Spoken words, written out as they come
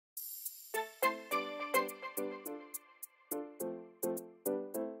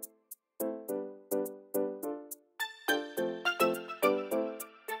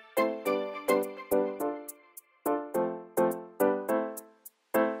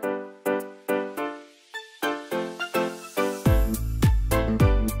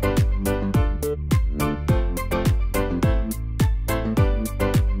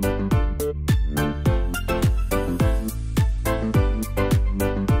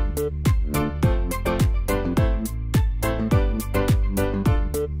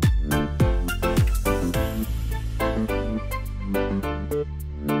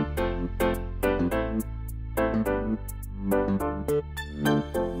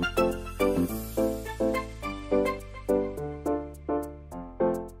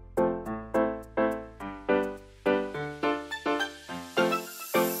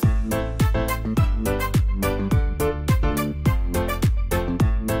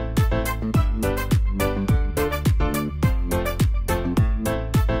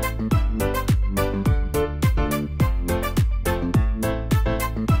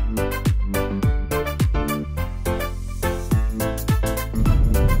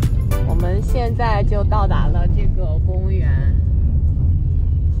在就到达了这个公园。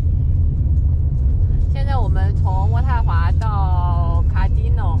现在我们从渥太华到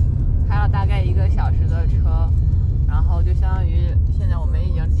Gatineau开了大概1个小时的车，然后就相当于现在我们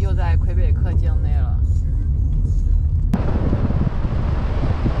已经又在魁北克境内了。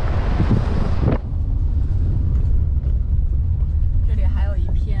这里还有一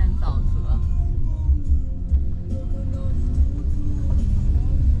片沼泽。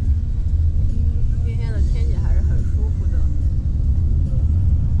今天的天气还是很舒服的。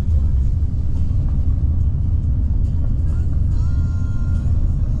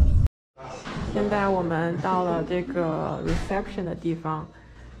现在我们到了这个 reception 的地方，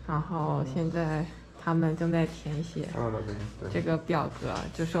然后现在他们正在填写这个表格，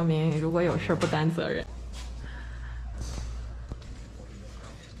就说明如果有事不担责任。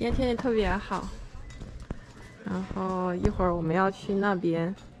今天天气特别好，然后一会儿我们要去那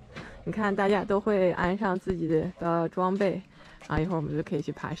边，你看大家都会安上自己的装备，然后一会儿我们就可以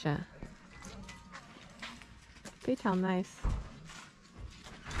去爬山，非常 nice。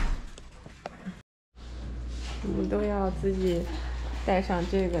我们都要自己带上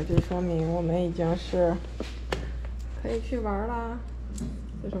这个，就说明我们已经是可以去玩啦。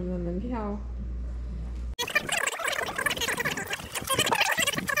这是我们的门票。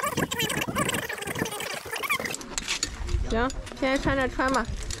行，现在穿着穿吧。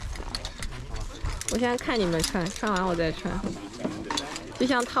我现在看你们穿，穿完我再穿，就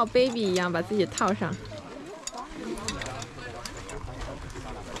像套 baby 一样，把自己套上。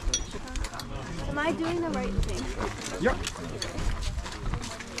Am I doing the right thing? Yep.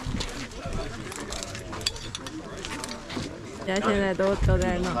 大家现在都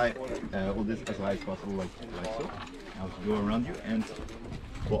在弄。Hold this as high as possible, like so. I'll just go around you and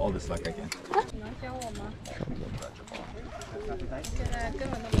pull all this like I can. 你能教我吗？现在根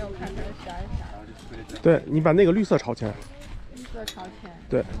本都没有看出来啥是啥。对，你把那个绿色朝前。绿色朝前。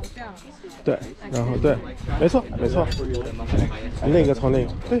对。哦，这样。对，然后对，没错没错。你那个朝那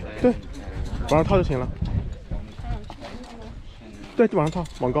个，对对，往上套就行了。对，就往上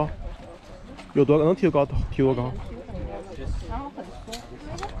套，往高。有多能提多高提多高。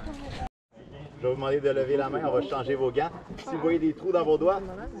Je vais vous demander de lever la main, on va changer vos gants. Si vous voyez des trous dans vos doigts,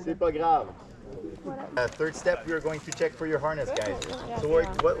 c'est pas grave. Third step, we are going to check for your harness, guys. So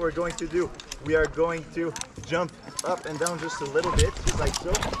what we're going to do, we are going to jump up and down just a little bit, just like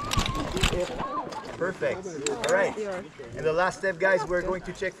so. Perfect. All right. And the last step, guys, we're going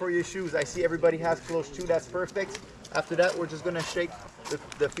to check for your shoes. I see everybody has closed shoes. That's perfect. After that, we're just going to shake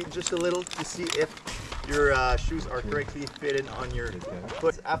the feet just a little to see if your shoes are correctly fitted on your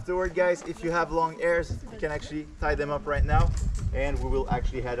foot. Afterward, guys, if you have long hairs, you can actually tie them up right now, and we will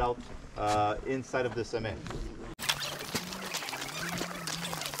actually head out inside of the sommet.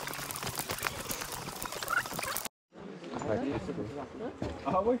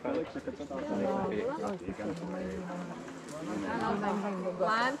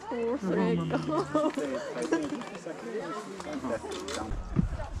 One, two, three, go.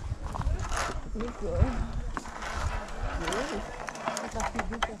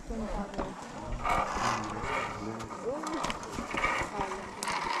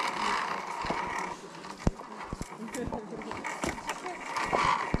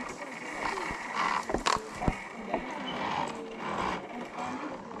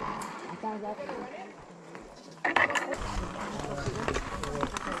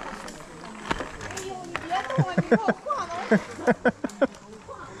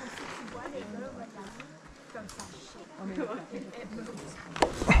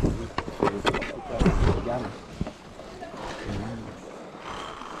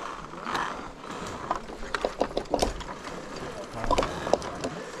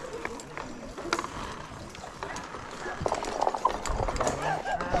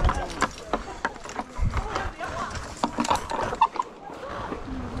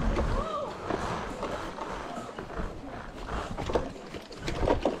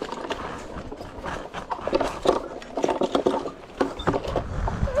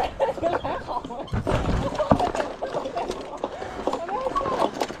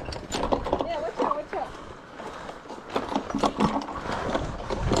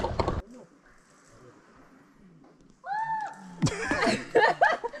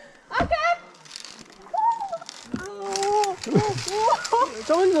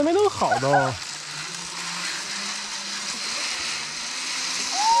 张文，你怎么没弄好的？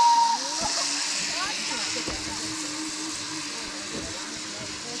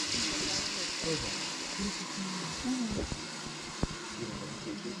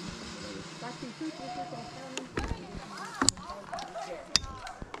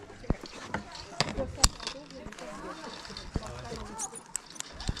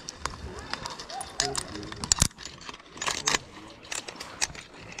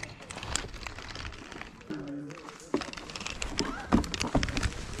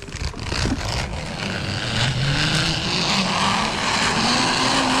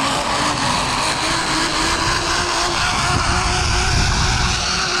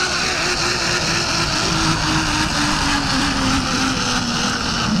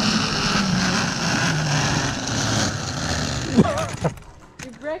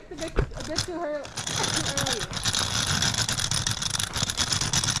 too early.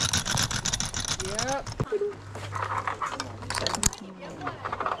 Yep.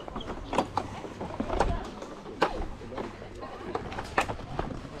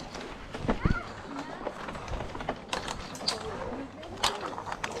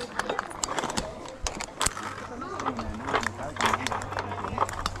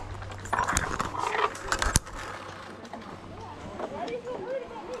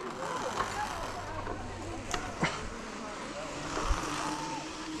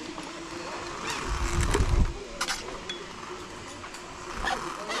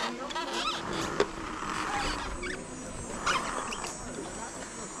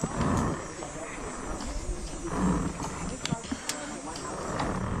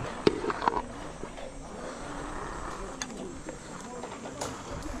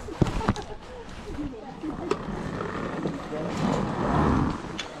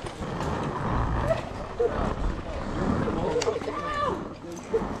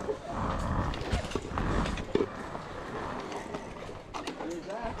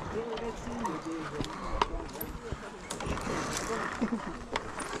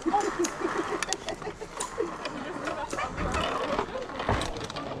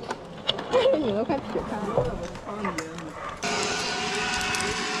你都快劈开了。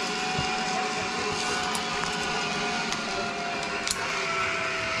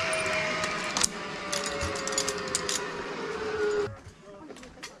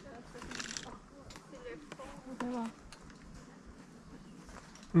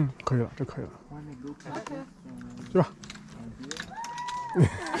嗯，可以了，这可以了。去吧。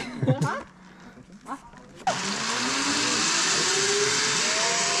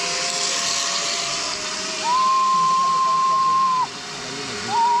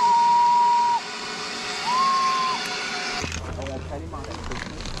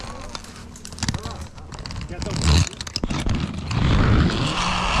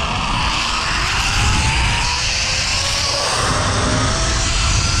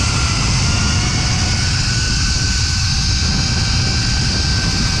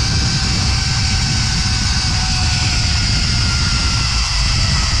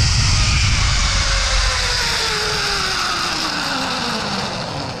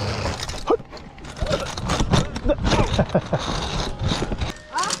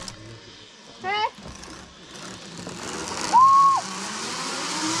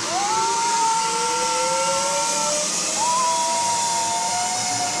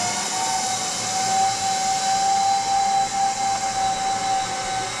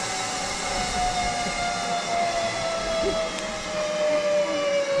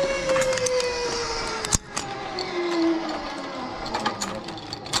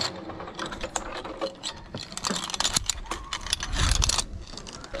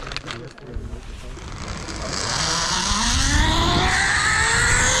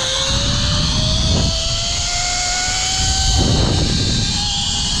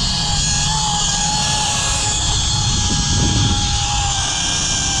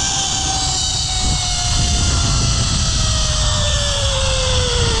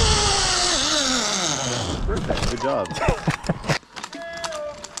Good job.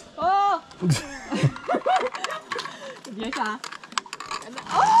 Oh! 你别啥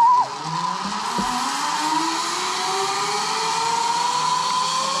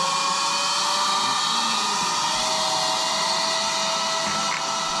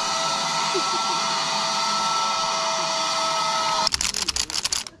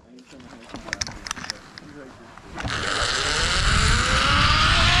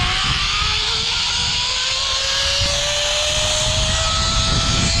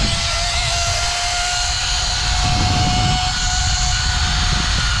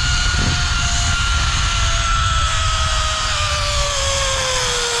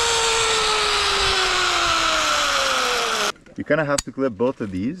？You kind of have to clip both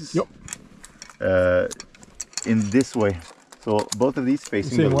of these. Yep. In this way. So both of these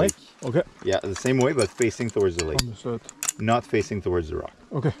facing the lake. Okay. Yeah, the same way, but facing towards the lake. Understood. Not facing towards the rock.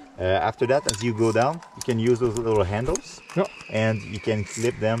 Okay. After that, as you go down, you can use those little handles. Yep. And you can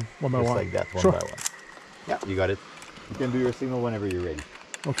clip them one by just one. like that, one Sure. by one. Yeah, you got it. You can do your signal whenever you're ready.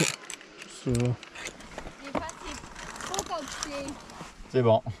 Okay. So... C'est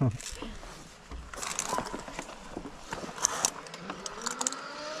bon.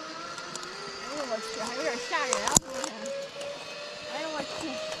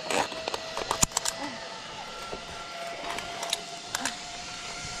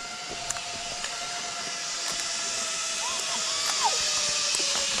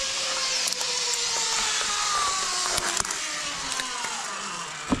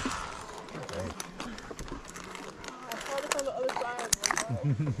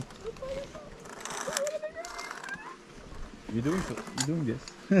 You're doing this.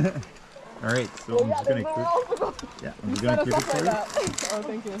 All right, so I'm just gonna clip. Yeah, I'm just gonna clip it for you. Oh,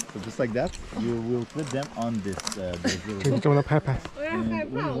 thank you. So just like that, you will clip them on this. 给你这么的拍拍。我有点害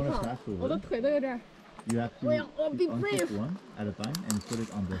怕，我靠，我的腿都有点。 You have to unclip one at a time and put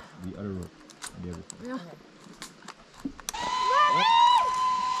it on the other rope. On the other side.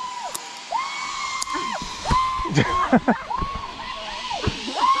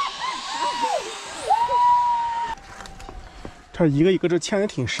 这一个一个这嵌的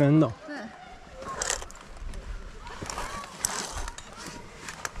挺深的。对。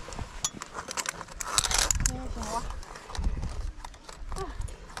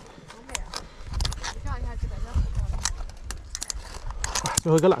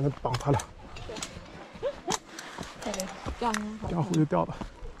最后一个懒得绑它了。掉回就掉吧。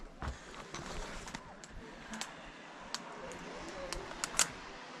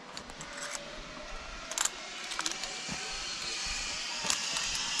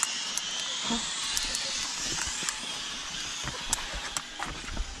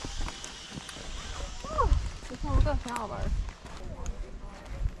 这挺好玩的。